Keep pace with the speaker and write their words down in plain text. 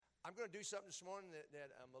I'm going to do something this morning that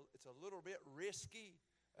it's a little bit risky.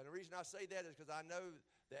 And the reason I say that is because I know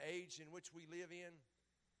the age in which we live in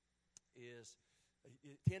is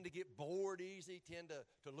you tend to get bored easy, tend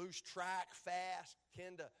to lose track fast,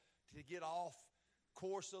 tend to get off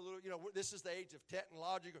course a little. You know, this is the age of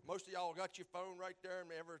technology. Most of y'all got your phone right there, and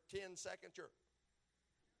every 10 seconds you're,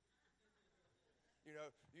 you know,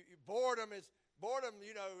 boredom.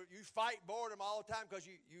 You know, you fight boredom all the time because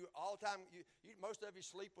you all the time. Most of you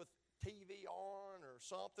sleep with TV on or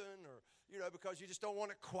something, or you know, because you just don't want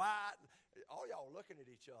it quiet. All y'all looking at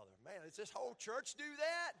each other. Man, does this whole church do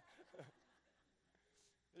that?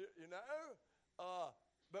 You know,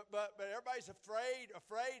 but everybody's afraid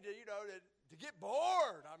to, you know, to get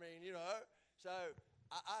bored. I mean, you know, so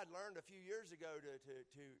I learned a few years ago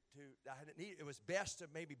it was best to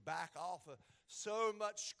maybe back off of so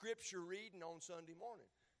much scripture reading on Sunday morning,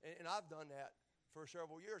 and I've done that for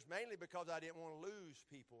several years, mainly because I didn't want to lose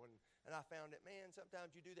people, and I found that, man,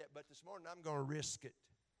 sometimes you do that. But this morning I'm going to risk it.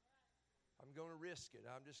 I'm going to risk it.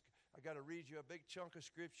 I got to read you a big chunk of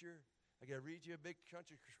scripture. I got to read you a big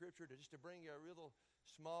chunk of scripture just to bring you a real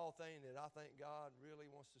small thing that I think God really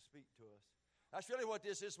wants to speak to us. That's really what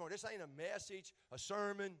this is this morning. This ain't a message, a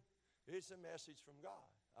sermon. It's a message from God.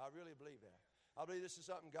 I really believe that. I believe this is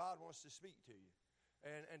something God wants to speak to you.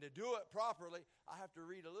 And to do it properly, I have to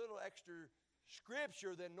read a little extra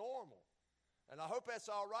scripture than normal. And I hope that's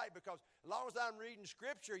all right, because as long as I'm reading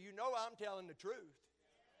scripture, you know I'm telling the truth.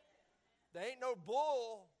 There ain't no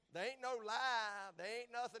bull. There ain't no lie. There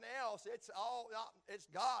ain't nothing else. It's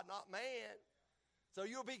God, not man. So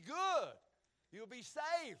you'll be good. You'll be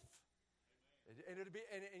safe. And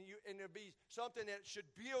it'll be something that should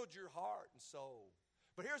build your heart and soul.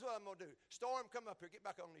 But here's what I'm going to do. Storm, come up here. Get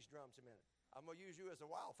back on these drums a minute. I'm going to use you as a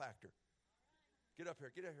wow factor. Get up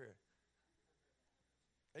here. Get up here.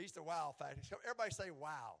 He's the wow factor. Everybody say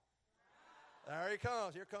wow. There he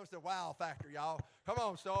comes. Here comes the wow factor, y'all. Come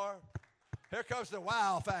on, Storm. Here comes the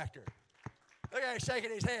wow factor. Look at him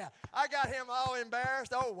shaking his head. I got him all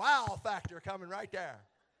embarrassed. Oh, wow factor coming right there.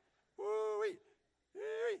 Woo-wee.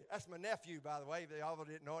 That's my nephew, by the way. If y'all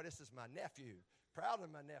didn't know it, this is my nephew. Proud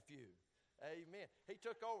of my nephew. Amen. He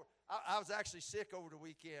took over. I was actually sick over the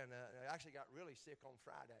weekend. I actually got really sick on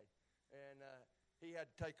Friday. And he had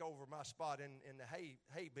to take over my spot in the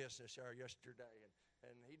hay business there yesterday.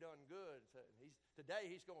 And he done good. So today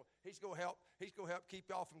he's going to help keep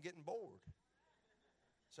y'all from getting bored.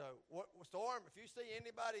 So, Storm, if you see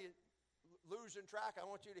anybody losing track, I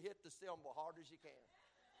want you to hit the cymbal hard as you can.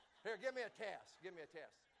 Here, give me a test. Give me a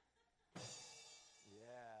test. Yeah,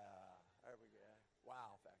 there we go.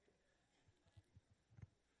 Wow factor.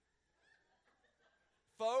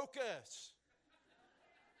 Focus.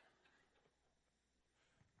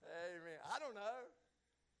 Amen. I don't know.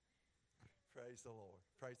 Praise the Lord.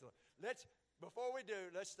 Praise the Lord. Before we do,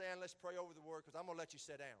 let's stand. Let's pray over the word, because I'm going to let you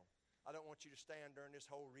sit down. I don't want you to stand during this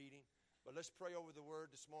whole reading. But let's pray over the word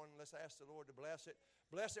this morning. Let's ask the Lord to bless it.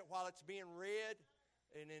 Bless it while it's being read.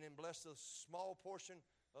 And then bless the small portion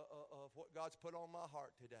of what God's put on my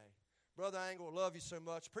heart today. Brother Angle, love you so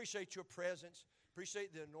much. Appreciate your presence.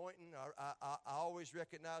 Appreciate the anointing. I always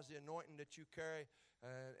recognize the anointing that you carry.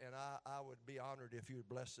 And I would be honored if you would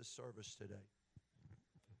bless this service today.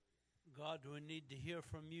 God, we need to hear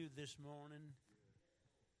from you this morning.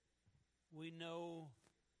 We know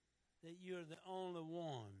that you're the only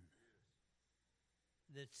one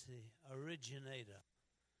that's the originator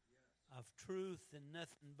of truth and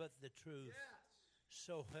nothing but the truth.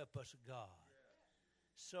 So help us, God.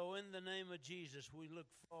 So in the name of Jesus, we look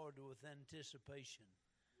forward to with anticipation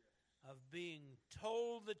of being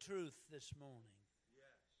told the truth this morning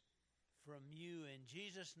from you in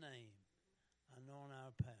Jesus' name. Anoint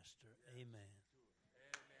our pastor. Amen.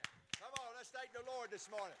 Come on, let's thank the Lord this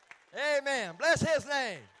morning. Amen. Bless his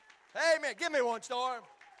name. Amen. Give me one, Storm.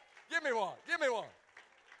 Give me one. Give me one.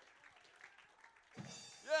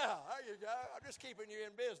 Yeah, there you go. I'm just keeping you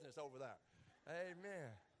in business over there.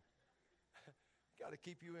 Amen. Got to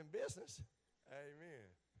keep you in business. Amen.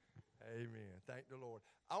 Amen. Thank the Lord.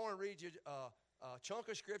 I want to read you a chunk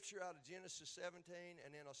of scripture out of Genesis 17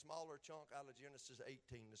 and then a smaller chunk out of Genesis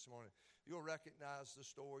 18 this morning. You'll recognize the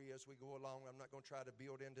story as we go along. I'm not going to try to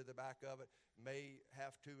build into the back of it. May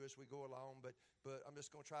have to as we go along, but I'm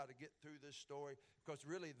just going to try to get through this story, because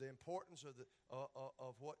really the importance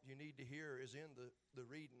of what you need to hear is in the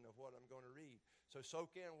reading of what I'm going to read. So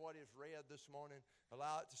soak in what is read this morning.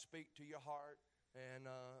 Allow it to speak to your heart, and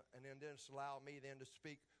then just allow me then to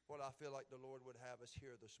speak what I feel like the Lord would have us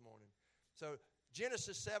hear this morning. So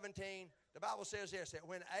Genesis 17, the Bible says this, that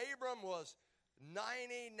when Abram was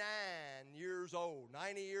 99 years old,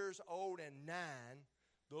 90 years old and 9,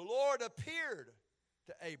 the Lord Lord appeared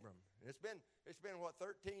to Abram. It's been what,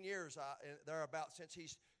 13 years thereabout since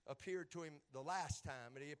he's appeared to him the last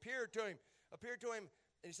time. And he appeared to him, and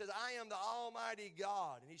he says, I am the Almighty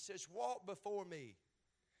God. And he says, walk before me,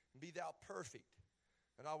 and be thou perfect.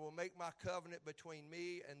 And I will make my covenant between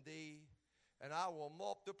me and thee, and I will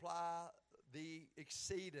multiply thee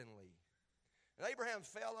exceedingly. And Abraham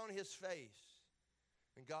fell on his face,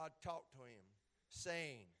 and God talked to him,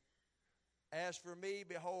 saying, as for me,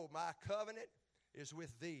 behold, my covenant is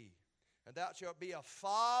with thee, and thou shalt be a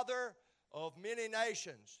father of many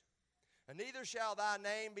nations. And neither shall thy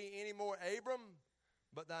name be any more Abram,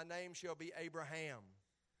 but thy name shall be Abraham.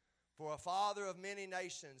 For a father of many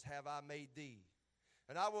nations have I made thee.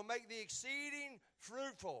 And I will make thee exceeding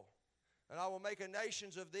fruitful, and I will make a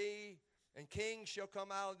nations of thee, and kings shall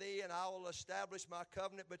come out of thee, and I will establish my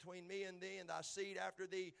covenant between me and thee and thy seed after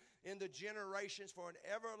thee in the generations for an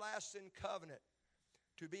everlasting covenant,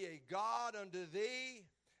 to be a God unto thee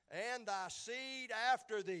and thy seed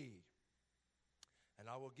after thee. And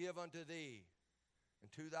I will give unto thee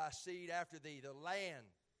and to thy seed after thee the land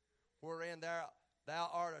wherein thou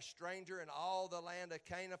art a stranger, and all the land of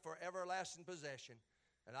Canaan for everlasting possession,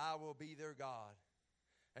 and I will be their God.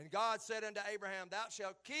 And God said unto Abraham, thou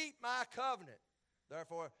shalt keep my covenant,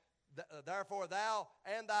 therefore thou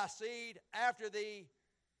and thy seed after thee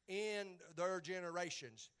in their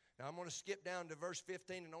generations. Now I'm going to skip down to verse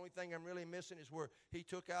 15, and the only thing I'm really missing is where he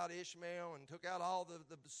took out Ishmael and took out all the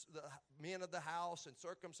men of the house and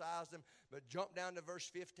circumcised them. But jump down to verse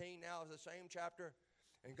 15 now of the same chapter.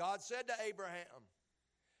 And God said to Abraham,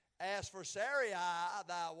 as for Sarai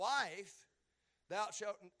thy wife, thou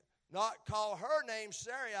shalt not call her name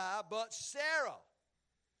Sarai, but Sarah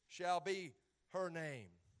shall be her name.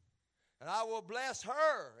 And I will bless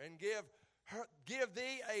her and give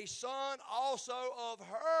thee a son also of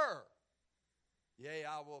her. Yea,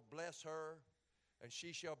 I will bless her, and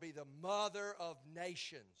she shall be the mother of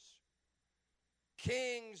nations.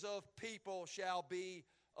 Kings of people shall be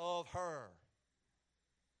of her.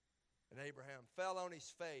 And Abraham fell on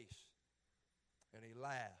his face, and he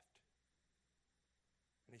laughed.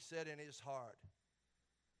 And he said in his heart,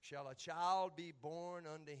 shall a child be born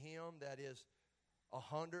unto him that is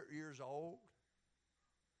 100 years old?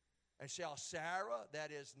 And shall Sarah,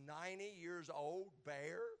 that is 90 years old,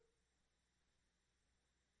 bear?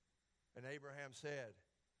 And Abraham said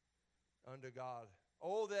unto God,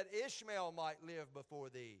 oh, that Ishmael might live before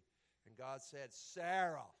thee. And God said,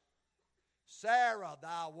 Sarah,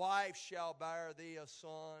 thy wife shall bear thee a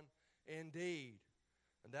son indeed.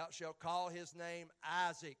 And thou shalt call his name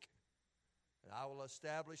Isaac. And I will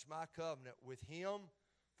establish my covenant with him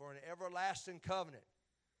for an everlasting covenant,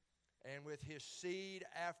 and with his seed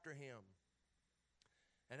after him.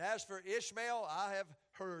 And as for Ishmael, I have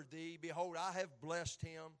heard thee. Behold, I have blessed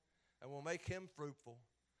him, and will make him fruitful,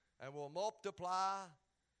 and will multiply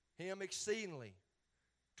him exceedingly.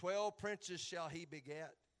 12 princes shall he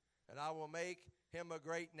beget, and I will make him a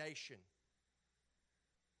great nation.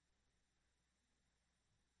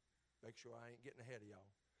 Make sure I ain't getting ahead of y'all.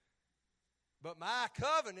 But my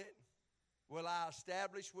covenant will I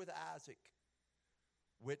establish with Isaac,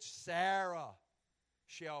 which Sarah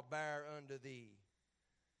shall bear unto thee.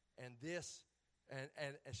 And this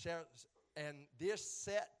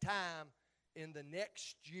set time in the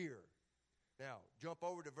next year. Now, jump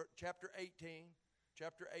over to chapter 18.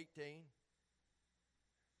 Chapter 18.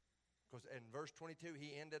 Because in verse 22,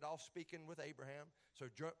 he ended off speaking with Abraham. So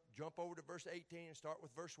jump over to verse 18 and start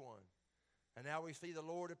with verse 1. And now we see the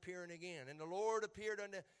Lord appearing again. And the Lord appeared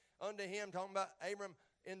unto him, talking about Abram,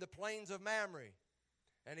 in the plains of Mamre.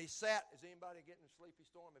 And he sat. Is anybody getting a sleepy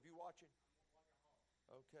storm? Have you watching?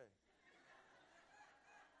 Okay.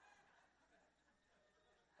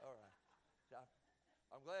 All right.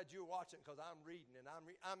 I'm glad you're watching, because I'm reading, and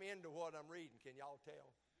I'm into what I'm reading. Can y'all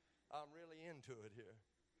tell? I'm really into it here.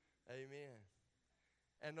 Amen.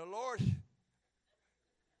 And the Lord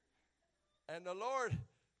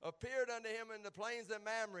appeared unto him in the plains of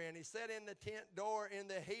Mamre, and he sat in the tent door in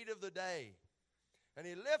the heat of the day. And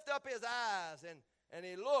he lifted up his eyes, and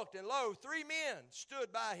he looked, and lo, 3 men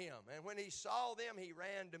stood by him. And when he saw them, he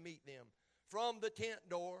ran to meet them from the tent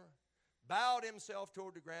door, bowed himself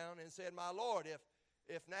toward the ground, and said, my Lord,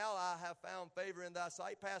 if now I have found favor in thy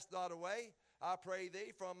sight, pass not away, I pray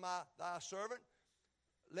thee, from thy servant.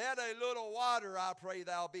 Let a little water, I pray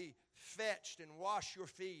thou, be fetched, and wash your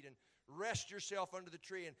feet, and rest yourself under the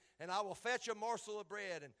tree, and I will fetch a morsel of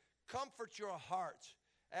bread, and comfort your hearts.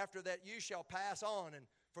 After that you shall pass on, and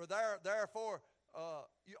for therefore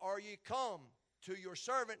are ye come to your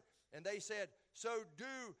servant? And they said, so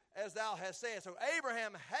do as thou hast said. So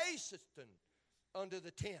Abraham hastened unto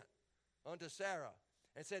the tent unto Sarah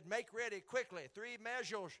and said, make ready quickly 3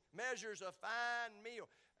 measures of fine meal.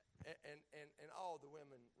 And all the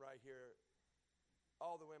women right here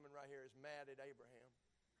is mad at Abraham.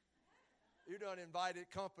 You done invited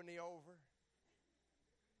company over.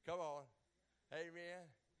 Come on. Amen.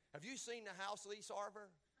 Have you seen the house lease Arbor?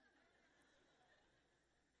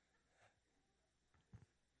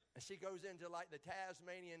 And she goes into like the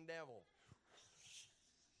Tasmanian devil,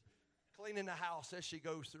 cleaning the house as she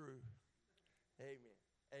goes through. Amen.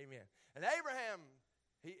 Amen. And Abraham,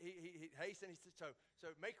 he hastened. He said, so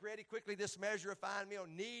make ready quickly this measure of fine meal.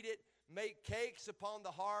 Knead it. Make cakes upon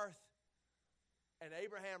the hearth. And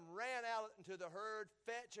Abraham ran out into the herd,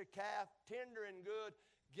 fetched a calf, tender and good,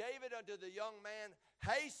 gave it unto the young man,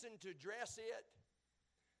 hastened to dress it.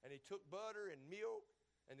 And he took butter and milk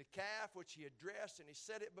and the calf which he had dressed, and he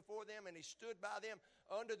set it before them, and he stood by them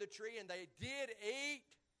under the tree, and they did eat.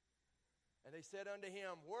 And they said unto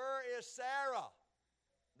him, where is Sarah,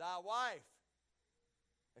 thy wife?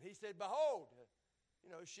 And he said, behold,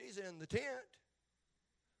 she's in the tent.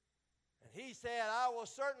 And he said, I will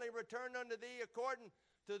certainly return unto thee according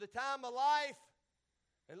to the time of life.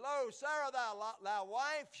 And lo, Sarah, thy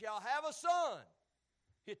wife, shall have a son.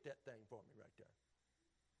 Hit that thing for me right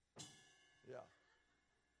there. Yeah.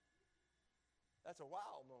 That's a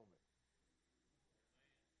wow moment.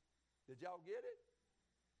 Did y'all get it?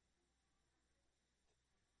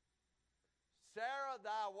 Sarah,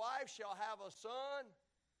 thy wife, shall have a son.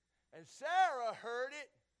 And Sarah heard it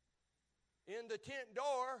in the tent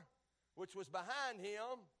door, which was behind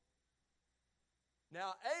him.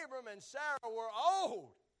 Now Abram and Sarah were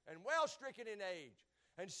old and well stricken in age,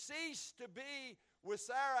 and ceased to be with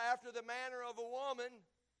Sarah after the manner of a woman.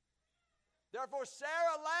 Therefore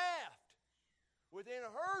Sarah laughed within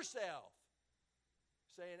herself,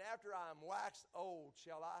 saying, after I am waxed old,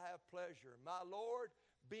 shall I have pleasure, my Lord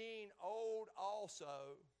being old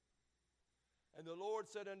also. And the Lord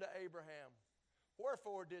said unto Abraham,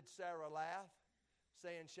 wherefore did Sarah laugh,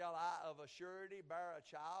 saying, shall I of a surety bear a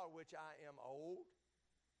child which I am old?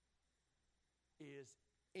 Is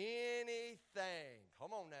anything,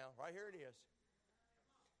 come on now, right here it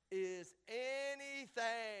is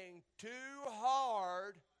anything too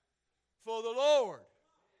hard for the Lord?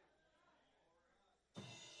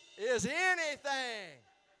 Is anything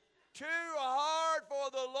too hard for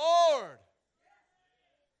the Lord?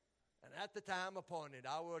 And at the time appointed,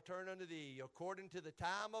 I will return unto thee according to the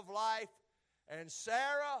time of life, and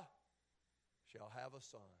Sarah shall have a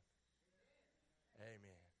son.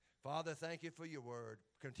 Amen. Father, thank you for your word.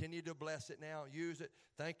 Continue to bless it now. Use it.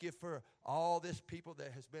 Thank you for all this people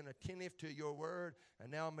that has been attentive to your word.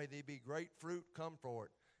 And now may there be great fruit come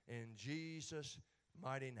forth. In Jesus'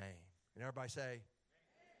 mighty name. And everybody say,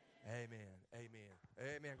 amen.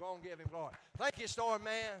 Amen. Amen. Go on and give him glory. Thank you, Storm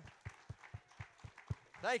Man.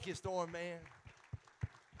 Thank you, Storm Man.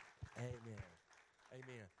 Amen.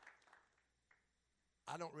 Amen.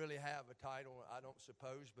 I don't really have a title, I don't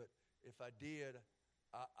suppose, but if I did,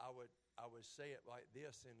 I would say it like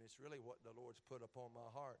this, and it's really what the Lord's put upon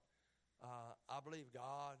my heart. I believe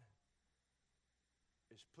God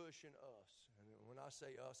is pushing us. And when I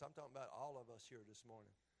say us, I'm talking about all of us here this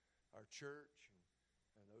morning. Our church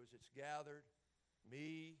and those that's gathered,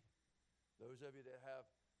 me, those of you that have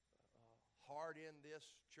heart in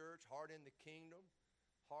this church, heart in the kingdom,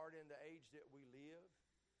 heart in the age that we live.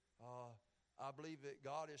 I believe that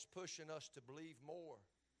God is pushing us to believe more.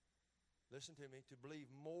 Listen to me, to believe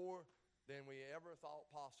more than we ever thought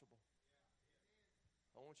possible.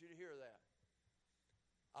 I want you to hear that.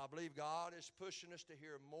 I believe God is pushing us to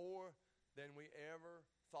hear more than we ever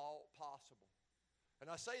thought possible. And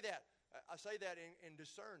I say that in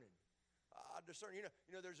discerning. I discern. You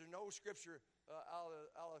know, there's an old scripture out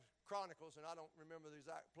of Chronicles, and I don't remember the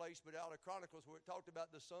exact place, but out of Chronicles where it talked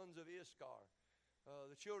about the sons of Issachar,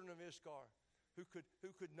 the children of Issachar, who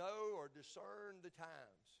could know or discern the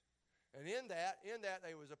times. And in that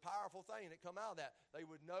there was a powerful thing that come out of that. They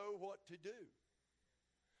would know what to do.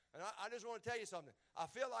 And I just want to tell you something.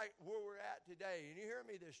 I feel like where we're at today, and you hear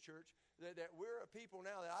me, this church, that we're a people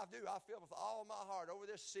now that I feel with all my heart over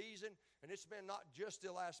this season, and it's been not just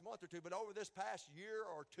the last month or two, but over this past year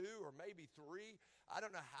or two or maybe 3. I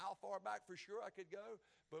don't know how far back for sure I could go,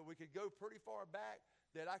 but we could go pretty far back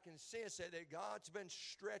that I can sense that God's been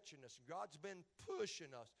stretching us. God's been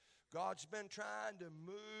pushing us. God's been trying to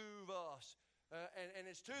move us. And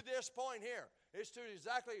it's to this point here. It's to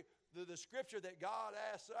exactly the scripture that God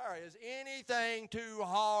asked Sarah. Is anything too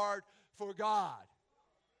hard for God?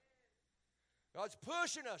 God's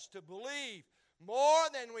pushing us to believe more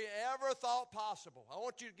than we ever thought possible. I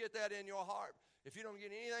want you to get that in your heart. If you don't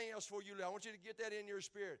get anything else for you, I want you to get that in your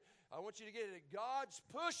spirit. I want you to get it. God's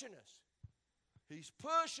pushing us. He's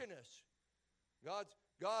pushing us. God,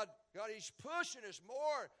 He's pushing us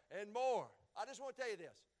more and more. I just want to tell you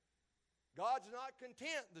this. God's not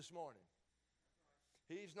content this morning.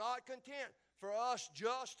 He's not content for us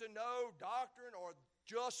just to know doctrine or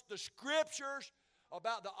just the Scriptures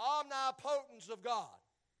about the omnipotence of God.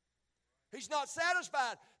 He's not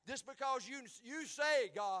satisfied just because you say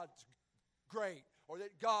God's great or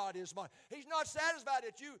that God is mighty. He's not satisfied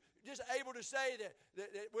that you just able to say that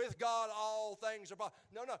with God all things are possible.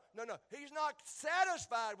 No. He's not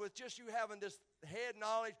satisfied with just you having this head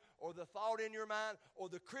knowledge or the thought in your mind or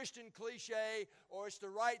the Christian cliche or it's the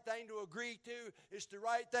right thing to agree to. It's the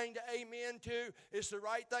right thing to amen to. It's the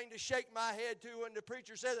right thing to shake my head to when the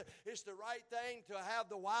preacher says it. It's the right thing to have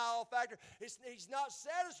the wow factor. He's not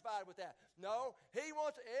satisfied with that. No, He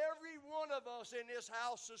wants every one of us in this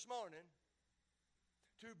house this morning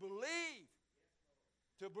to believe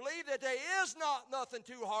that there is nothing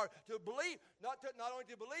too hard, to believe, not only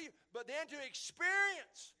to believe, but then to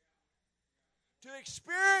experience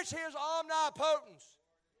His omnipotence.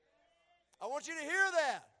 I want you to hear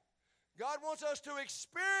that. God wants us to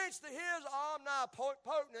experience His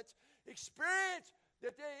omnipotence, experience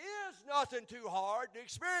that there is nothing too hard, to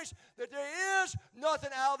experience that there is nothing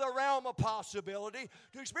out of the realm of possibility,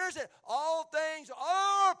 to experience that all things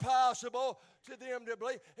are possible to them that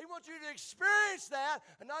believe. He wants you to experience that,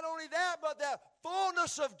 and not only that, but that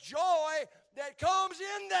fullness of joy that comes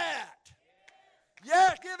in that.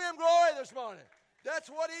 Yes, give Him glory this morning. That's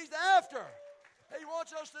what He's after. He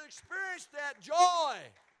wants us to experience that joy.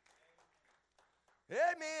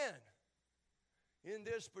 Amen. In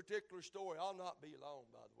this particular story, I'll not be long,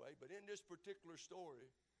 by the way, but in this particular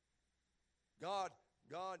story, God,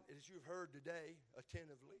 as you've heard today,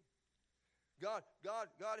 attentively, God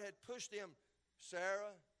had pushed them,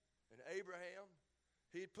 Sarah and Abraham,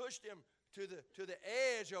 He had pushed them to the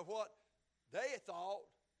edge of what they thought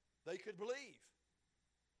they could believe.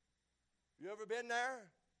 You ever been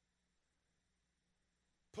there?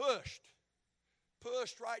 Pushed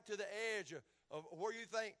right to the edge of where you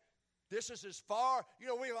think, this is as far. You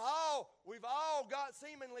know, we've all got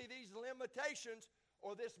seemingly these limitations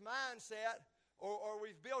or this mindset, or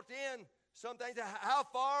we've built in some things to how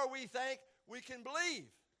far we think we can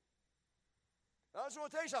believe. I just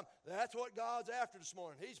want to tell you something. That's what God's after this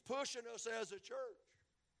morning. He's pushing us as a church.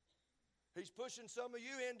 He's pushing some of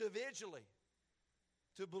you individually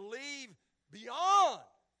to believe beyond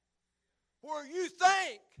where you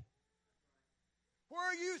think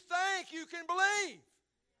you can believe.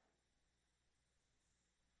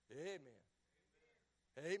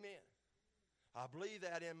 Amen. I believe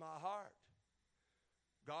that in my heart.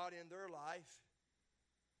 God in their life,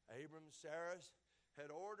 Abram and Sarah's,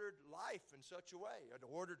 had ordered life in such a way, had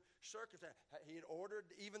ordered circumstance. He had ordered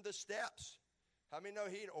even the steps. How many know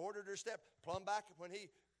He had ordered their steps? Plumb back when He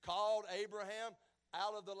called Abraham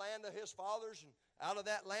out of the land of his fathers, and out of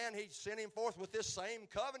that land He sent him forth with this same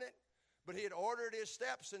covenant. But He had ordered his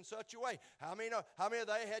steps in such a way. How many know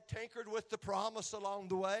they had tinkered with the promise along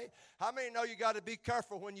the way? How many know you got to be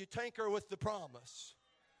careful when you tinker with the promise?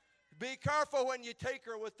 Be careful when you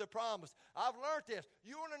tinker with the promise. I've learned this.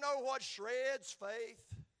 You want to know what shreds faith?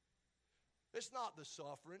 It's not the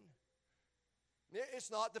suffering.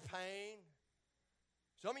 It's not the pain.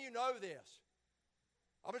 Some of you know this.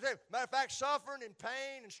 I'm going to tell you, matter of fact, suffering and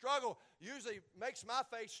pain and struggle usually makes my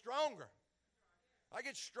faith stronger. I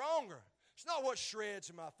get stronger. It's not what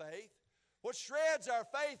shreds my faith. What shreds our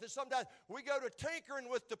faith is sometimes we go to tinkering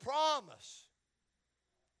with the promise,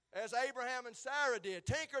 as Abraham and Sarah did,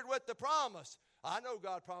 tinkered with the promise. I know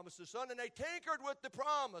God promised the son, and they tinkered with the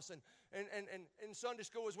promise. And in Sunday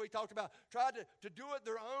school, as we talked about, tried to do it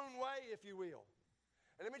their own way, if you will.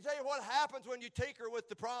 And let me tell you what happens when you tinker with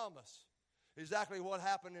the promise. Exactly what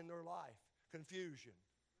happened in their life. Confusion.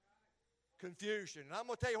 And I'm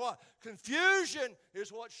going to tell you what, confusion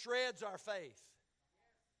is what shreds our faith.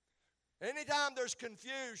 Anytime there's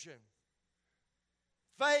confusion,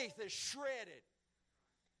 faith is shredded.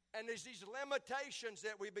 And there's these limitations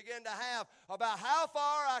that we begin to have about how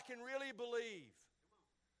far I can really believe.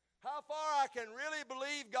 How far I can really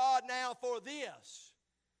believe God now for this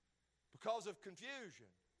because of confusion.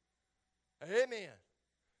 Amen.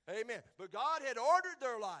 But God had ordered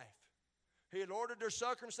their life. He had ordered their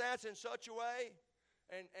circumstance in such a way,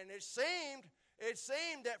 and it seemed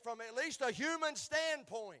that from at least a human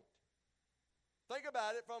standpoint, think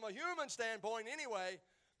about it, from a human standpoint anyway,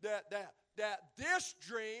 that this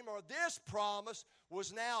dream or this promise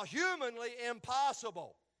was now humanly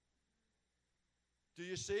impossible. Do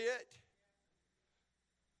you see it?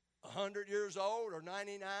 100 years old or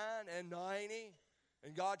 99 and 90,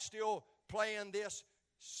 and God's still playing this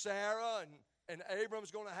Sarah and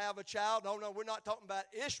Abram's going to have a child. No, we're not talking about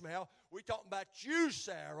Ishmael. We're talking about you,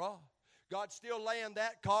 Sarah. God's still laying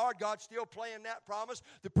that card. God's still playing that promise.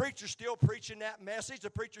 The preacher's still preaching that message. The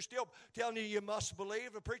preacher's still telling you must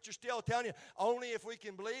believe. The preacher's still telling you only if we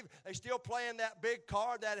can believe. They're still playing that big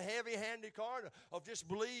card, that heavy-handed card of just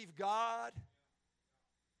believe God.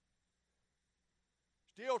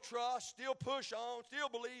 Still trust, still push on, still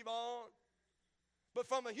believe on. But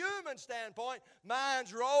from a human standpoint,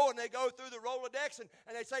 minds roll and they go through the Rolodex and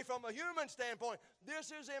they say from a human standpoint,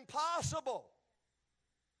 this is impossible.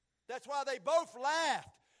 That's why they both laughed.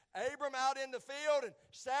 Abram out in the field and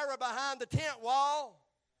Sarah behind the tent wall.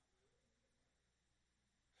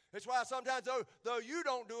 That's why sometimes, though you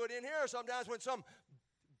don't do it in here, sometimes when some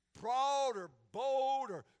broad or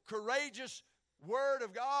bold or courageous word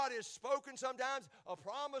of God is spoken, sometimes a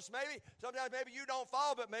promise maybe, sometimes maybe you don't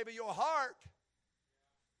fall, but maybe your heart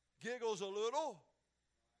giggles a little.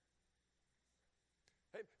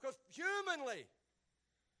 Because humanly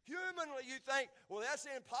you think, well, that's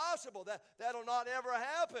impossible. That'll not ever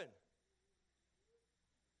happen.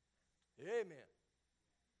 Amen.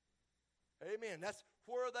 Amen. That's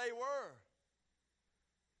where they were.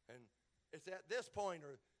 And it's at this point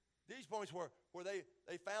or these points where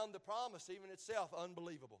they found the promise even itself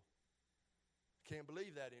unbelievable. Can't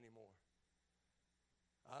believe that anymore.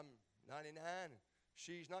 I'm 99 and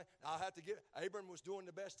she's 9. I'll have to give Abram was doing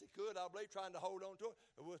the best he could, I believe, trying to hold on to it.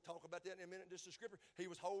 And we'll talk about that in a minute. This is scripture. He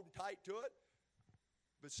was holding tight to it.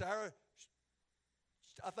 But Sarah,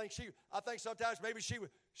 I think sometimes maybe she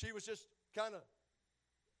was just kind of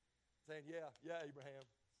saying, yeah, Abraham.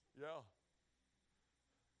 Yeah.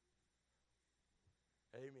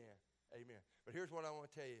 Amen. But here's what I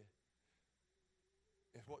want to tell you.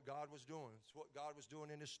 It's what God was doing. It's what God was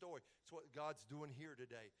doing in this story. It's what God's doing here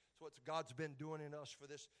today. It's what God's been doing in us for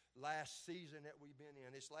this last season that we've been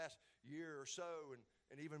in, this last year or so,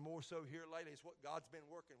 and even more so here lately. It's what God's been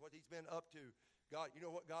working, what He's been up to. God, you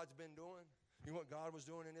know what God's been doing? You know what God was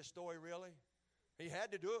doing in this story, really? He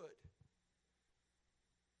had to do it.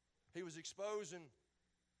 He was exposing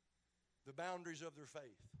the boundaries of their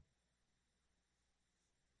faith.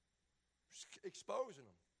 Exposing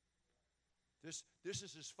them. This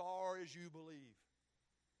is as far as you believe.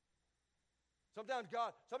 Sometimes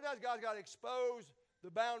God's got to expose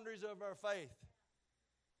the boundaries of our faith.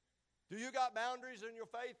 Do you got boundaries in your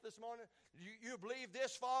faith this morning? You believe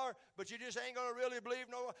this far, but you just ain't going to really believe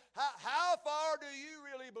no more. How far do you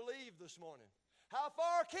really believe this morning? How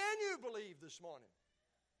far can you believe this morning?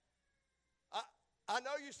 I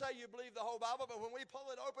know you say you believe the whole Bible, but when we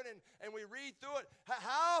pull it open and we read through it,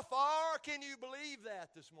 how far can you believe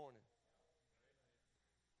that this morning?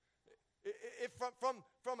 If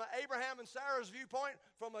from an Abraham and Sarah's viewpoint,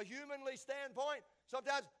 from a humanly standpoint,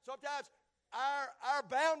 sometimes our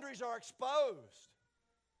boundaries are exposed.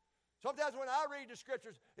 Sometimes when I read the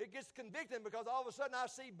scriptures, it gets convicting because all of a sudden I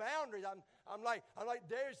see boundaries. I'm like,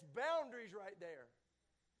 there's boundaries right there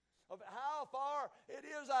of how far it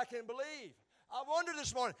is I can believe. I wonder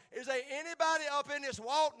this morning, is there anybody up in this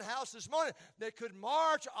Walton house this morning that could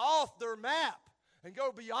march off their map and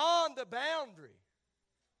go beyond the boundary?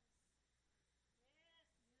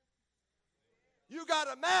 You got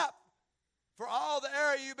a map for all the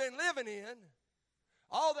area you've been living in,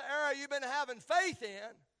 all the area you've been having faith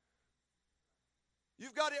in.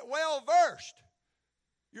 You've got it well versed.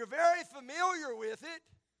 You're very familiar with it.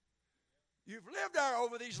 You've lived there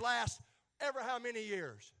over these last ever how many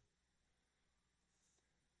years.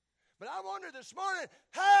 But I wonder this morning,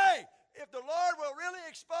 hey, if the Lord will really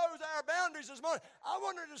expose our boundaries this morning, I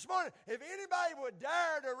wonder this morning if anybody would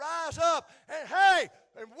dare to rise up and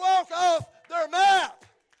walk off their map.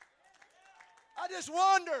 I just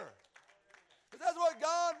wonder. Because that's what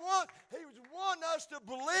God wants. He wants us to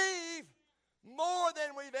believe more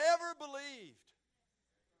than we've ever believed.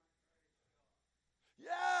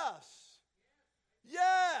 Yes.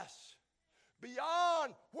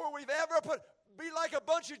 Beyond where we've ever put. Be like a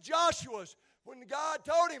bunch of Joshuas. When God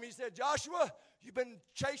told him, He said, Joshua, you've been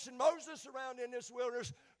chasing Moses around in this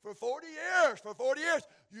wilderness for 40 years. For 40 years.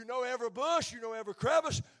 You know every bush. You know every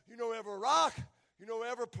crevice. You know every rock. You know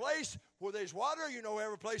every place where there's water. You know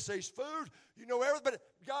every place there's food. You know everything. But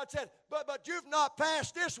God said, but you've not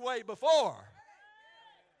passed this way before.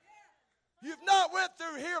 You've not went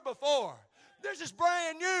through here before. This is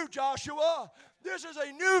brand new, Joshua. This is a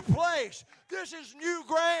new place. This is new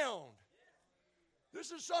ground.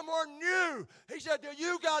 This is somewhere new. He said, do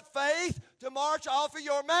you got faith to march off of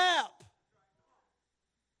your map?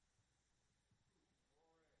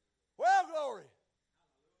 Well, glory.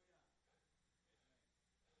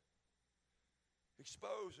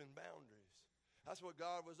 Exposing boundaries. That's what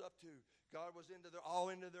God was up to. God was all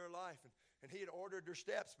into their life. And he had ordered their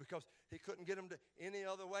steps because he couldn't get them to any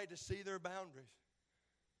other way to see their boundaries.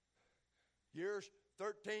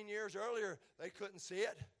 13 years earlier, they couldn't see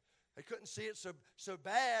it. They couldn't see it so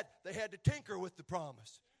bad, they had to tinker with the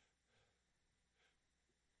promise.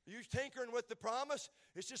 You tinkering with the promise,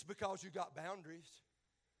 it's just because you got boundaries.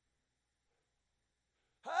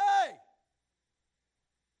 Hey!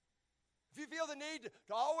 If you feel the need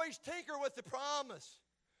to always tinker with the promise,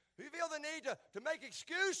 if you feel the need to make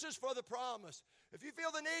excuses for the promise, if you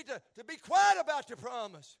feel the need to be quiet about the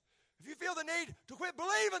promise, if you feel the need to quit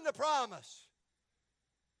believing the promise,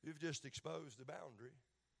 you've just exposed the boundary.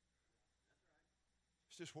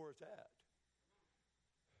 It's just where it's at.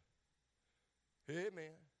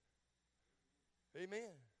 Amen.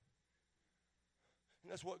 Amen.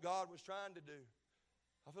 And that's what God was trying to do.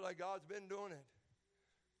 I feel like God's been doing it.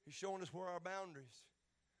 He's showing us where our boundaries.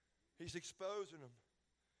 He's exposing them.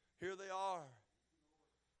 Here they are.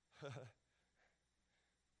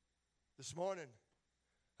 This morning,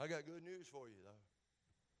 I got good news for you, though.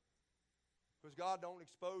 Because God don't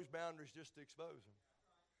expose boundaries just to expose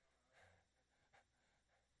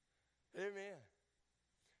them. Amen.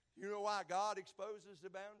 You know why God exposes the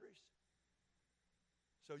boundaries?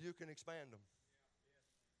 So you can expand them.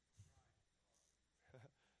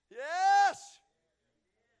 Yes!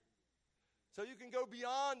 So you can go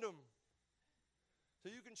beyond them. So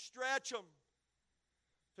you can stretch them.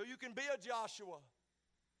 So you can be a Joshua.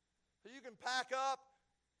 So you can pack up,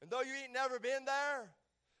 and though you ain't never been there,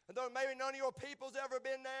 and though maybe none of your people's ever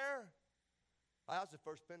been there, I was the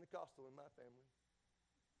first Pentecostal in my family.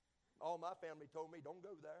 All my family told me, don't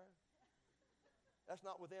go there. That's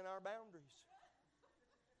not within our boundaries.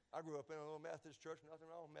 I grew up in a little Methodist church. Nothing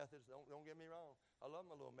wrong with Methodists. Don't get me wrong. I love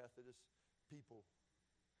my little Methodist people.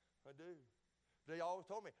 I do. They always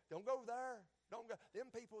told me, don't go there. Don't go. Them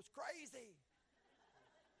people's crazy.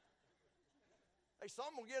 Hey,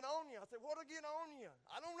 some will get on you. I said, what'll get on you?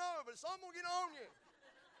 I don't know, but some will get on you.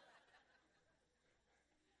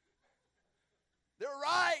 They're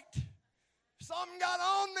right. Something got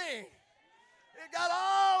on me. It got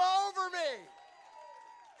all over me.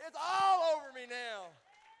 It's all over me now.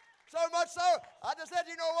 So much so, I just said,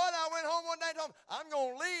 you know what? I went home one day and told them, I'm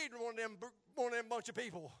going to lead one of them bunch of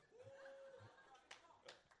people.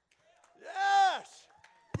 Yes.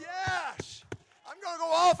 Yes. I'm going to go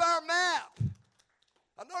off our map.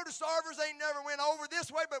 I know the Starvers ain't never went over this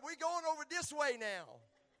way, but we going over this way now.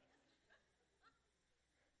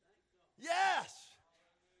 Yes.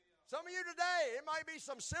 Some of you today, it might be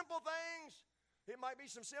some simple things. It might be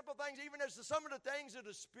some simple things, even as some of the things of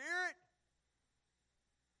the Spirit,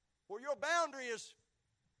 where your boundary is.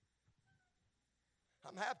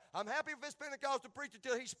 I'm happy if this Pentecostal preacher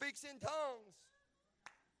till he speaks in tongues.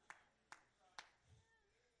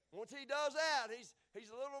 Once he does that, he's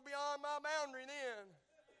a little beyond my boundary then.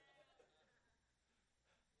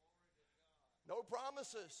 No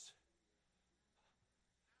promises.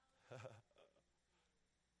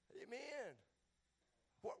 Amen.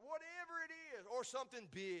 Whatever it is, or something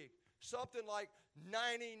big, something like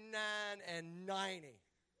 99 and 90,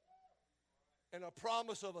 and a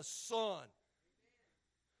promise of a son.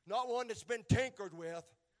 Not one that's been tinkered with,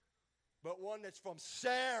 but one that's from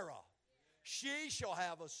Sarah. She shall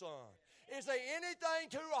have a son. Is there anything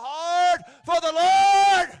too hard for the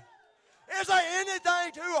Lord? Is there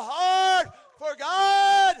anything too hard for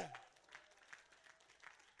God?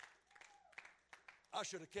 I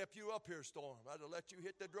should have kept you up here, Storm. I'd have let you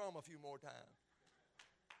hit the drum a few more times.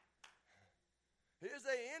 Is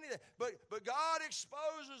there anything? But God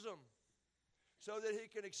exposes them so that He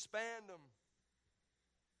can expand them.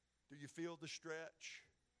 Do you feel the stretch?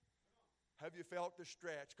 Have you felt the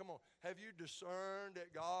stretch? Come on. Have you discerned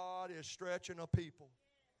that God is stretching a people?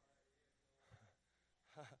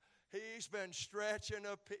 He's been stretching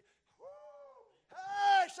a people.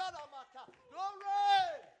 Hey, Shadamaka.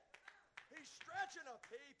 Glory! He's stretching a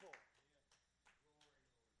people.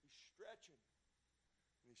 He's stretching.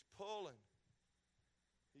 He's pulling.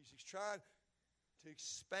 He's trying to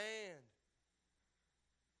expand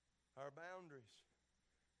our boundaries.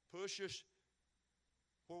 Push us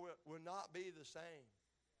where we'll not be the same.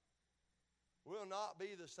 We'll not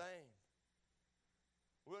be the same.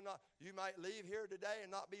 We'll not. You might leave here today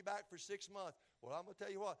and not be back for 6 months. Well, I'm going to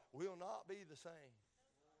tell you what. We'll not be the same.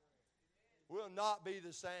 We'll not be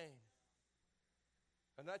the same.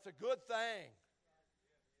 And that's a good thing.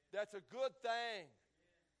 That's a good thing.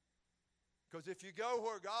 Because if you go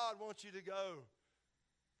where God wants you to go,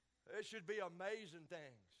 it should be amazing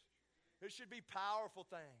things. It should be powerful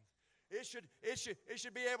things. It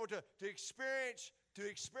should be able to experience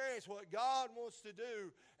what God wants to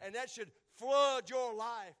do, and that should flood your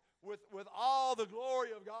life with all the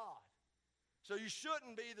glory of God. So you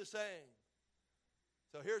shouldn't be the same.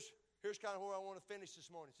 So here's kind of where I want to finish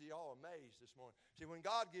this morning. See, y'all amazed this morning. See, when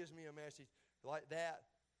God gives me a message like that,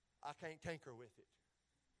 I can't tinker with it.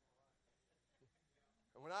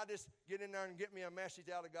 And when I just get in there and get me a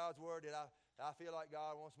message out of God's Word that I feel like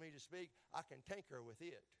God wants me to speak, I can tinker with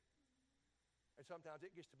it. And sometimes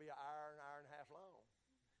it gets to be an hour and a half long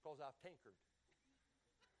because I've tinkered.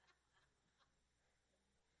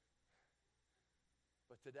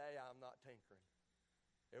 But today I'm not tinkering.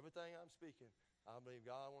 Everything I'm speaking, I believe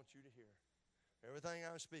God wants you to hear. Everything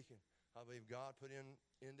I'm speaking, I believe God put in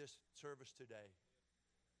this service today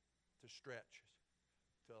to stretch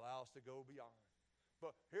us, to allow us to go beyond.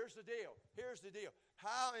 But here's the deal.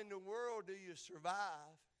 How in the world do you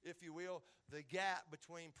survive, if you will, the gap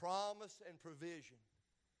between promise and provision?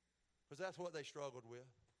 Because that's what they struggled with.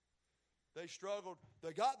 They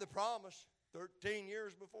got the promise 13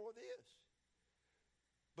 years before this.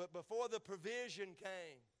 But before the provision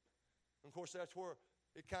came, of course, that's where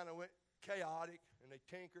it kind of went chaotic, and they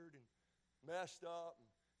tinkered and messed up. And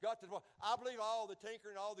got to the point. I believe all the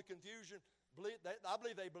tinkering, all the confusion, I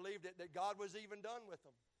believe they believed that God was even done with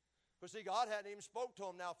them. Because, see, God hadn't even spoke to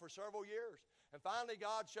them now for several years. And finally,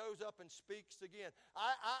 God shows up and speaks again.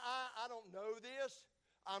 I don't know this.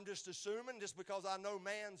 I'm just assuming, just because I know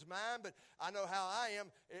man's mind, but I know how I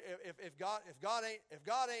am. If God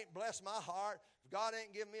ain't blessed my heart, if God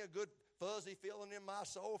ain't given me a good fuzzy feeling in my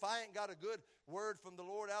soul, if I ain't got a good word from the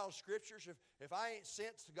Lord out of Scriptures, if I ain't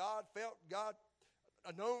sensed God, felt God,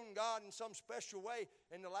 known God in some special way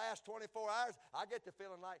in the last 24 hours, I get the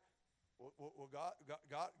feeling like, well,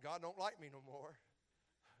 God don't like me no more.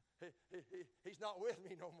 He's not with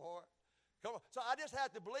me no more. Come on. So I just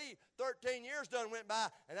have to believe 13 years done went by,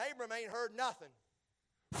 and Abram ain't heard nothing.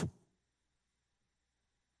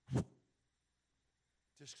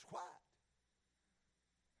 Just quiet.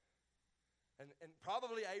 And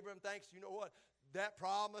probably Abram thinks, you know what, that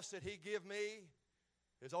promise that he give me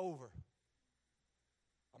is over.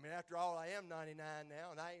 I mean, after all, I am 99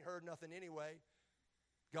 now, and I ain't heard nothing anyway.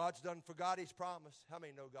 God's done forgot His promise. How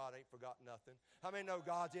many know God ain't forgotten nothing? How many know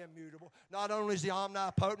God's immutable? Not only is He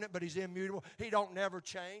omnipotent, but He's immutable. He don't never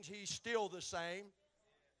change. He's still the same.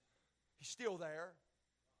 He's still there.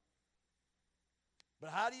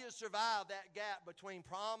 But how do you survive that gap between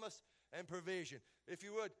promise and provision? If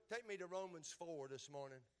you would, take me to Romans 4 this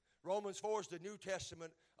morning. Romans 4 is the New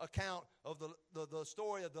Testament account of the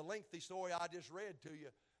story, of the lengthy story I just read to you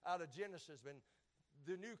out of Genesis. And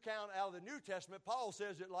the new count out of the New Testament, Paul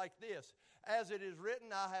says it like this: as it is written,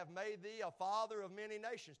 I have made thee a father of many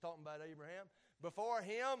nations, talking about Abraham, before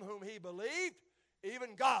him whom he believed,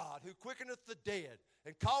 even God, who quickeneth the dead,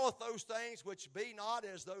 and calleth those things which be not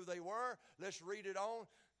as though they were. Let's read it on.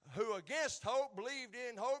 Who against hope believed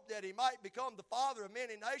in hope that he might become the father of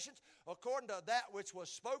many nations, according to that which was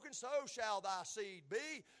spoken, so shall thy seed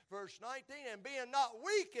be. Verse 19, and being not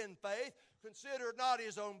weak in faith, considered not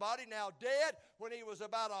his own body now dead, when he was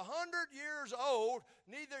about 100 years old,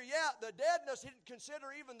 neither yet the deadness, he didn't consider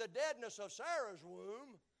even the deadness of Sarah's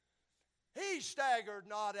womb. He staggered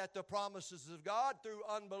not at the promises of God through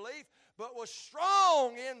unbelief, but was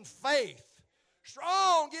strong in faith.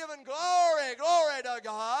 Strong, giving glory to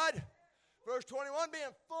God. Verse 21, being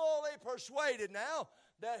fully persuaded now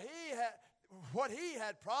that what he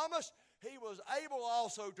had promised, he was able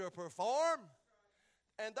also to perform.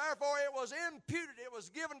 And therefore it was imputed, it was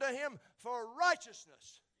given to him for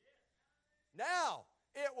righteousness. Now,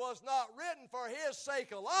 it was not written for his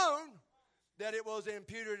sake alone that it was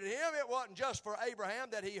imputed to him. It wasn't just for Abraham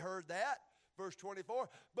that he heard that. Verse 24,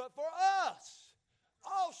 but for us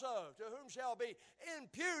also, to whom shall be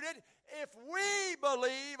imputed if we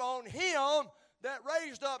believe on him that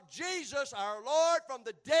raised up Jesus our Lord from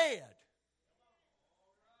the dead.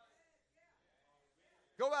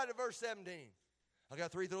 Go back to verse 17. I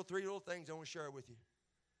got three little things I want to share with you.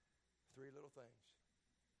 Three little things.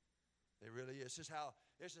 They really is. This is how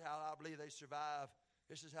I believe they survive.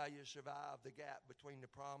 This is how you survive the gap between the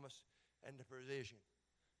promise and the provision.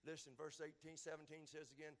 Listen, verse 18, 17 says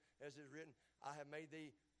again, as it is written, I have made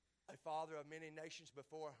thee a father of many nations,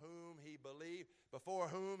 before whom he believed, before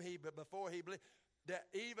he believed, that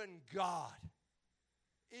even God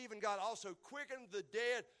also quickened the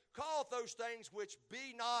dead, calleth those things which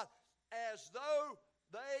be not as though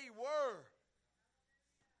they were.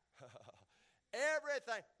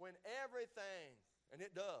 Everything, and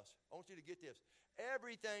it does, I want you to get this,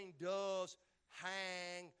 everything does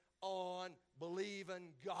hang on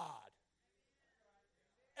believing God.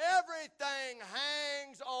 Everything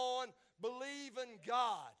hangs on believing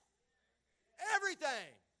God.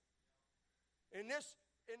 Everything in this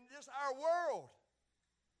our world.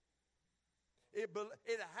 It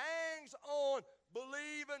hangs on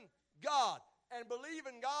believing God. And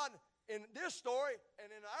believing God in this story and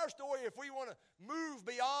in our story, if we want to move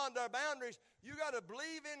beyond our boundaries, you got to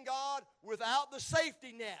believe in God without the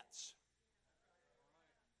safety nets.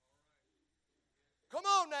 Come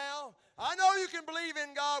on now. I know you can believe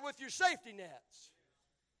in God with your safety nets.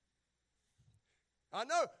 I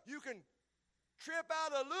know you can trip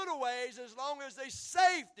out a little ways as long as there's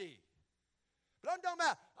safety. But I'm talking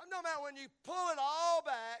about when you pull it all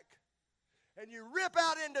back and you rip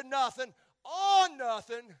out into nothing, on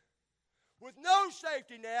nothing, with no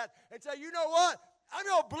safety net, and say, you know what? I'm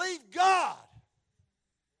going to believe God.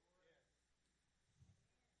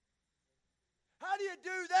 How do you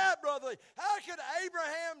do that, brother? How could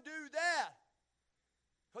Abraham do that?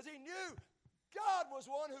 Because he knew God was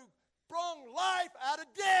one who brought life out of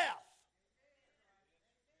death.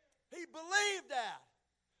 He believed that.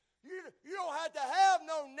 You don't have to have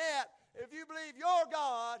no net if you believe your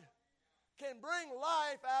God can bring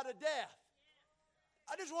life out of death.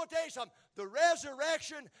 I just want to tell you something. The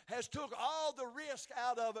resurrection has took all the risk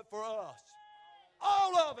out of it for us.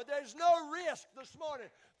 All of it. There's no risk this morning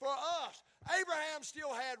for us. Abraham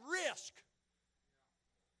still had risk.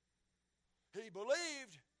 He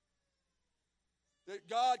believed that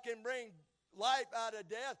God can bring life out of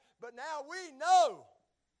death. But now we know,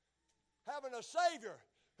 having a Savior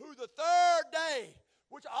who the third day,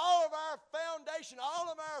 which all of our foundation,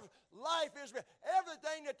 all of our life is,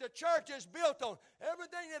 everything that the church is built on,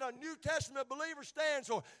 everything that a New Testament believer stands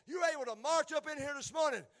for, you're able to march up in here this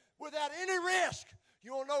morning without any risk.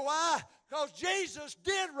 You want to know why? Because Jesus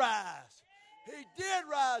did rise. He did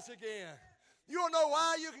rise again. You want to know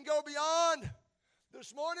why you can go beyond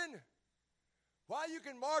this morning? Why you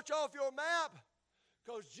can march off your map?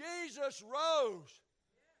 Because Jesus rose.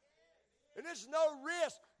 And there's no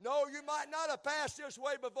risk. No, you might not have passed this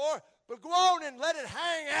way before, but go on and let it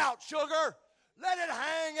hang out, sugar. Let it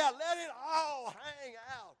hang out. Let it all hang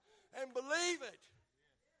out. And believe it.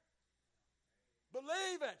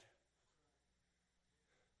 Believe it.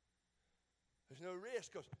 There's no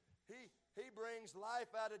risk because he brings life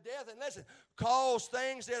out of death. And listen, calls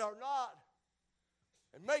things that are not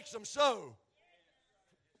and makes them so.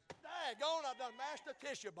 Daggone, I've done mashed a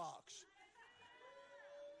tissue box.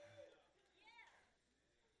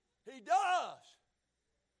 He does.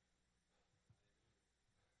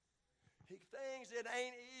 Things that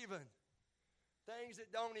ain't even. Things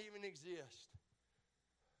that don't even exist.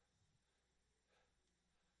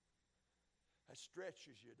 That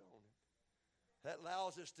stretches you, don't it? That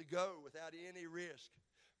allows us to go without any risk.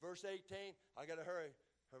 Verse 18, I got to hurry.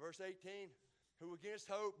 Verse 18, who against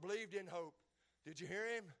hope believed in hope. Did you hear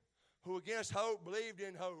him? Who against hope believed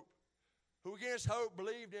in hope. Who against hope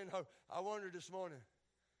believed in hope. I wonder this morning,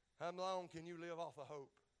 how long can you live off of hope?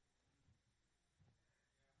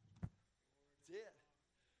 That's it.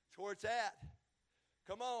 That's where it's at.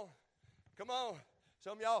 Come on. Come on.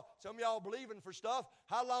 Some of y'all believing for stuff.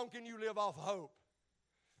 How long can you live off of hope?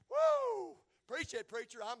 Woo! Preach it,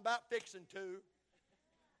 preacher. I'm about fixing to.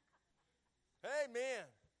 Amen.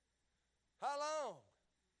 How long?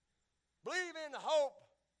 Believe in hope.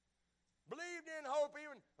 Believed in hope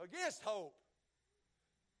even against hope.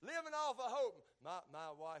 Living off of hope. My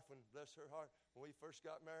wife, when bless her heart, when we first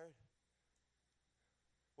got married,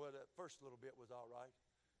 well, that first little bit was all right.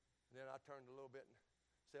 And then I turned a little bit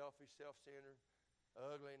selfish, self-centered,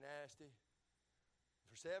 ugly, nasty.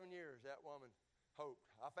 For 7 years, that woman hoped.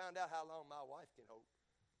 I found out how long my wife can hope.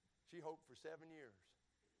 She hoped for 7 years.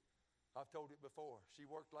 I've told it before. She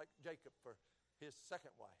worked like Jacob for his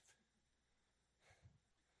second wife.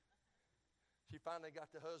 She finally got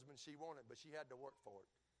the husband she wanted, but she had to work for it.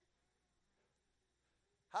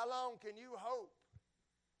 How long can you hope?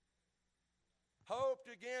 Hoped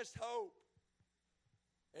against hope.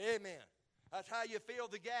 Amen. That's how you fill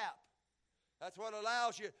the gap. That's what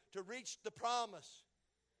allows you to reach the promise.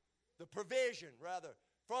 The provision, rather,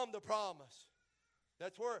 from the promise.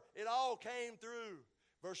 That's where it all came through.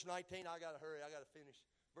 Verse 19, I got to hurry, I got to finish.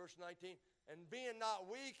 Verse 19, and being not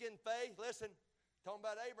weak in faith, listen, talking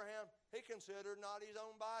about Abraham, he considered not his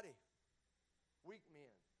own body. Weak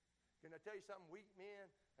men. Can I tell you something? Weak men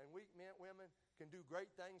and weak men, women can do great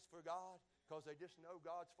things for God because they just know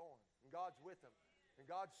God's for them. And God's with them. And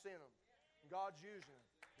God sent them. And God's using them.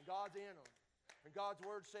 And God's in them. And God's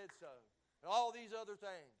word said so. And all these other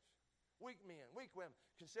things. Weak men, weak women.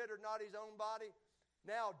 Considered not his own body.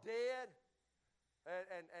 Now dead.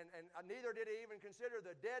 And neither did he even consider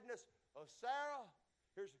the deadness of Sarah,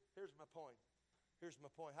 Here's my point. Here's my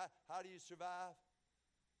point. How do you survive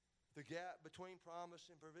the gap between promise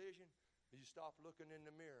and provision? You stop looking in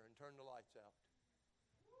the mirror and turn the lights out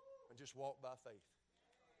and just walk by faith.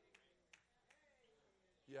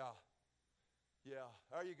 Yeah. Yeah.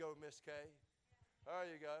 There you go, Miss Kay. There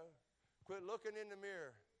you go. Quit looking in the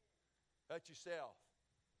mirror at yourself.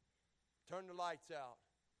 Turn the lights out.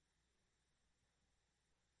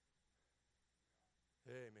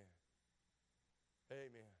 Amen.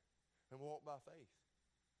 Amen. And walk by faith.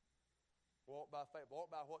 Walk by faith. Walk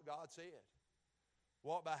by what God said.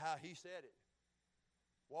 Walk by how He said it.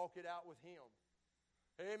 Walk it out with Him.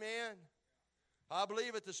 Amen. I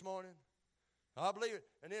believe it this morning. I believe it.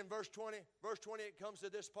 And then verse 20, it comes to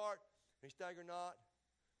this part. He staggered not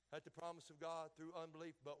at the promise of God through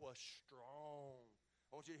unbelief, but was strong.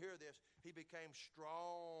 I want you to hear this. He became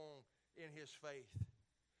strong in his faith.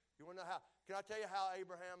 You want to know how? Can I tell you how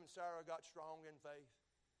Abraham and Sarah got strong in faith?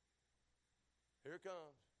 Here it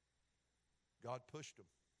comes. God pushed them.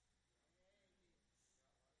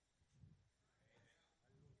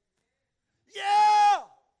 Yeah!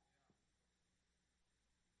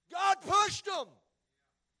 God pushed them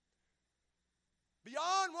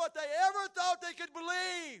beyond what they ever thought they could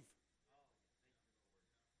believe.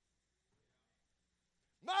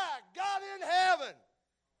 My God in heaven.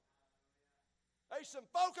 There's some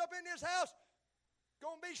folk up in this house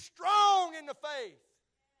going to be strong in the faith.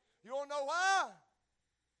 You want to know why?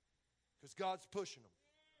 Because God's pushing them.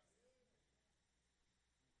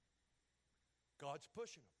 God's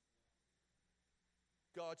pushing them.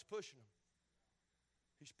 God's pushing them.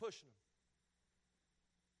 He's pushing them.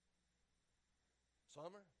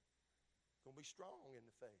 Summer, going to be strong in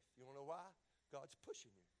the faith. You want to know why? God's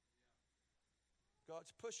pushing you.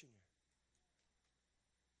 God's pushing you.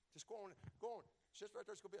 Just go on. Sister right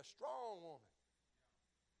there's going to be a strong woman.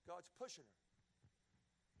 God's pushing her.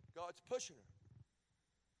 God's pushing her.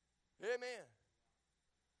 Amen.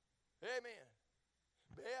 Amen.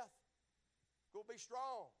 Beth, go be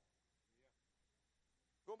strong.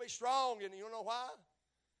 Go be strong. And you know why?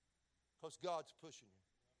 Because God's pushing you.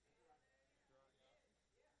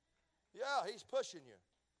 Yeah, He's pushing you.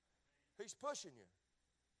 He's pushing you.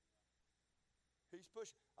 He's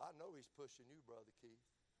pushing. I know He's pushing you, Brother Keith.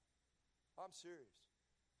 I'm serious.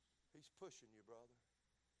 He's pushing you, brother.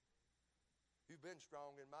 You've been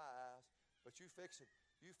strong in my eyes, but you fixing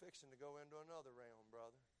to go into another realm,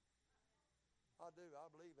 brother. I do. I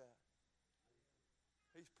believe that.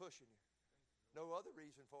 He's pushing you. No other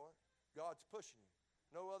reason for it. God's pushing you.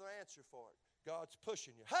 No other answer for it. God's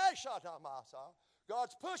pushing you. Hey, Shatamasa.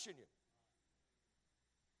 God's pushing you.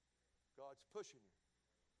 God's pushing you.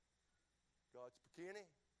 God's Kenny.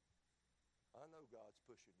 I know God's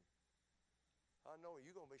pushing you. I know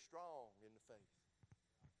you're going to be strong in the faith.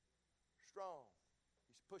 Strong.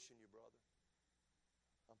 He's pushing you, brother.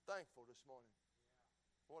 I'm thankful this morning.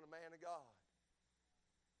 What a man of God.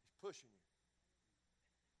 He's pushing you.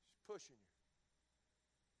 He's pushing you.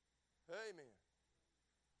 Amen.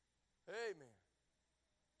 Amen.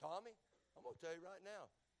 Tommy, I'm going to tell you right now,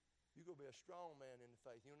 you're going to be a strong man in the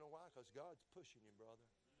faith. You know why? Because God's pushing you, brother.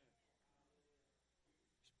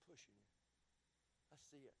 He's pushing you. I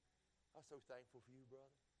see it. I'm so thankful for you,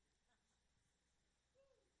 brother.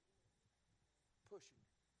 Pushing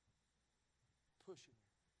you. Pushing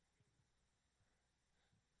you.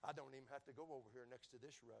 I don't even have to go over here next to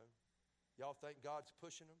this row. Y'all think God's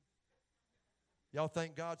pushing them? Y'all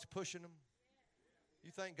think God's pushing them?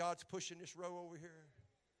 You think God's pushing this row over here?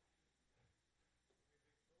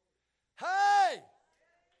 Hey!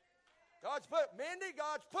 Mindy,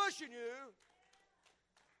 God's pushing you.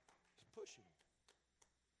 He's pushing you.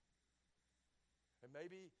 And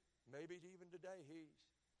maybe even today He's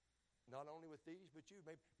not only with these, but you.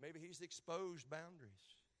 Maybe He's exposed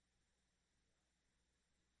boundaries.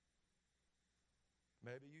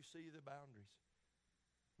 Maybe you see the boundaries.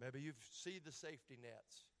 Maybe you see the safety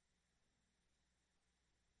nets.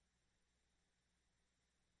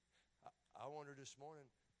 I wonder this morning,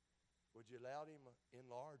 would you allow Him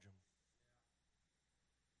enlarge them?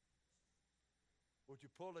 Would you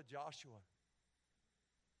pull a Joshua?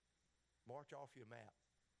 March off your map.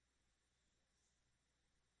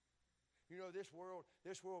 You know, this world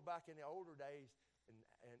back in the older days,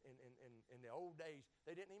 in the old days,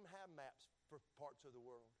 they didn't even have maps for parts of the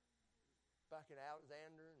world. Back in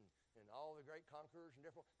Alexander and all the great conquerors and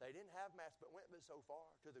different, they didn't have maps, but went so far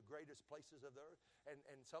to the greatest places of the earth.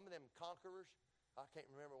 And some of them conquerors, I can't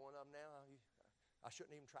remember one of them now. I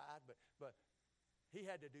shouldn't even tried, but he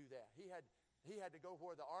had to do that. He had to go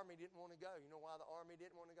where the army didn't want to go. You know why the army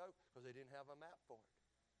didn't want to go? Because they didn't have a map for it.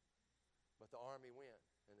 But the army went,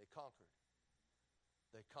 and they conquered.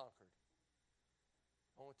 They conquered.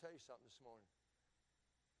 I want to tell you something this morning.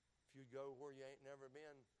 If you go where you ain't never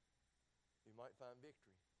been, you might find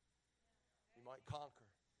victory. You might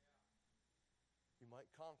conquer. You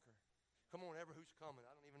might conquer. Come on, who's coming?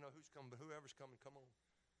 I don't even know who's coming, but whoever's coming, come on.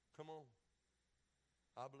 Come on.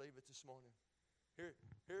 I believe it this morning. Here's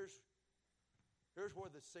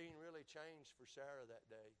where the scene really changed for Sarah that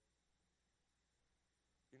day.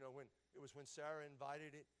 You know, when Sarah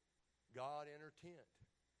invited God in her tent.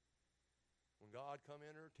 When God come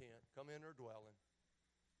in her tent, come in her dwelling,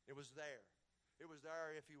 it was there. It was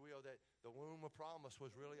there, if you will, that the womb of promise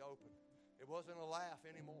was really open. It wasn't a laugh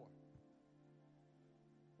anymore.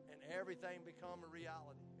 And everything became a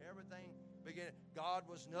reality. Everything began. God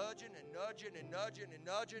was nudging and nudging and nudging and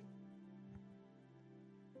nudging.